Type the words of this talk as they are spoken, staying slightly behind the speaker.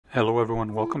Hello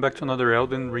everyone, welcome back to another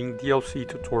Elden Ring DLC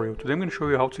tutorial. Today I'm going to show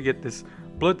you how to get this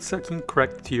Bloodsucking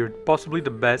cracked tier, possibly the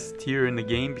best tier in the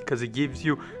game because it gives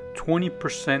you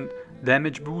 20%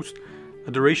 damage boost,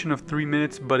 a duration of 3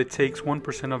 minutes, but it takes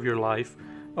 1% of your life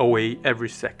away every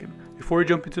second. Before we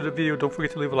jump into the video, don't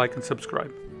forget to leave a like and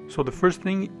subscribe. So the first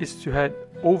thing is to head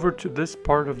over to this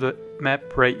part of the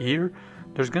map right here.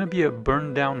 There's going to be a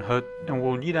burned down hut and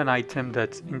we'll need an item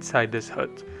that's inside this hut.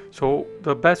 So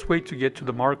the best way to get to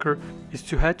the marker is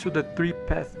to head to the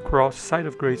 3-path cross site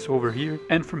of grace over here,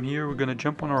 and from here we're going to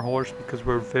jump on our horse because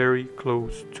we're very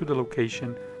close to the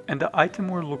location, and the item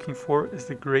we're looking for is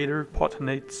the Greater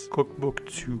Potanate's Cookbook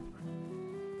 2.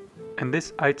 And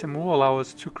this item will allow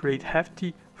us to create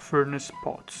hefty furnace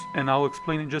pots, and I'll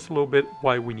explain in just a little bit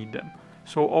why we need them.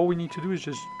 So all we need to do is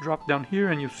just drop down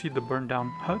here and you'll see the burned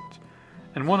down hut,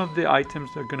 and one of the items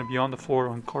that are going to be on the floor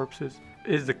on corpses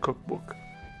is the cookbook.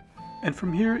 And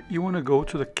from here you want to go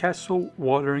to the Castle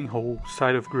Watering Hole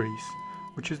site of grace,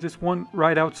 which is this one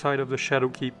right outside of the Shadow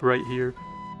Keep right here.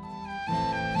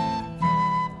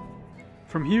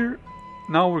 From here,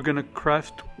 now we're going to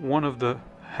craft one of the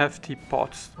hefty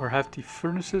pots or hefty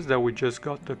furnaces that we just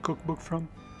got the cookbook from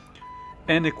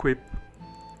and equip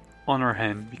on our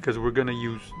hand because we're going to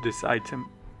use this item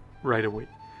right away.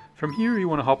 From here you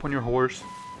want to hop on your horse,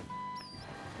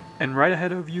 and right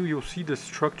ahead of you you'll see the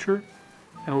structure,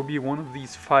 and will be one of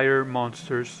these fire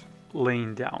monsters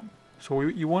laying down. So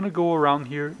you want to go around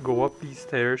here, go up these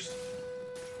stairs,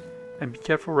 and be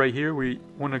careful right here. We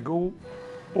want to go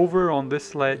over on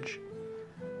this ledge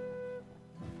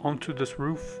onto this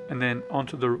roof and then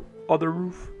onto the other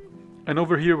roof, and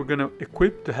over here we're going to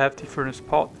equip the hefty furnace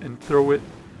pot and throw it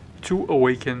to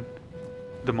awaken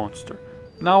the monster.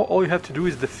 Now all you have to do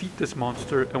is defeat this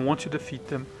monster, and once you defeat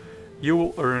them you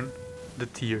will earn the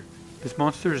tier. This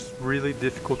monster is really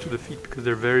difficult to defeat because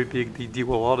they're very big, they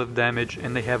deal a lot of damage,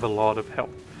 and they have a lot of health.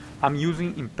 I'm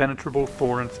using Impenetrable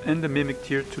Thorns and the Mimic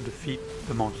tier to defeat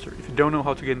the monster. If you don't know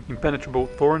how to get Impenetrable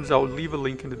Thorns, I'll leave a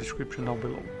link in the description down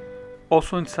below.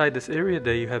 Also inside this area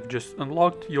that you have just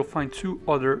unlocked, you'll find 2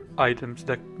 other items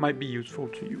that might be useful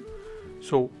to you.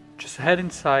 So just head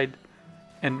inside,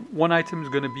 and one item is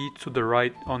going to be to the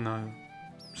right on a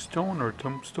stone or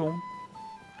tombstone,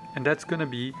 and that's going to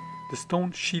be the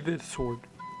stone sheathed sword.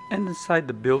 And inside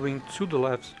the building to the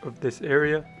left of this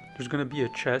area there's going to be a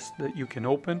chest that you can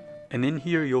open, and in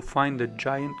here you'll find the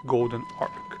giant golden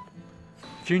ark.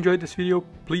 If you enjoyed this video,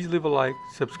 please leave a like,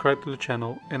 subscribe to the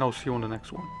channel, and I'll see you on the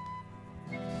next one.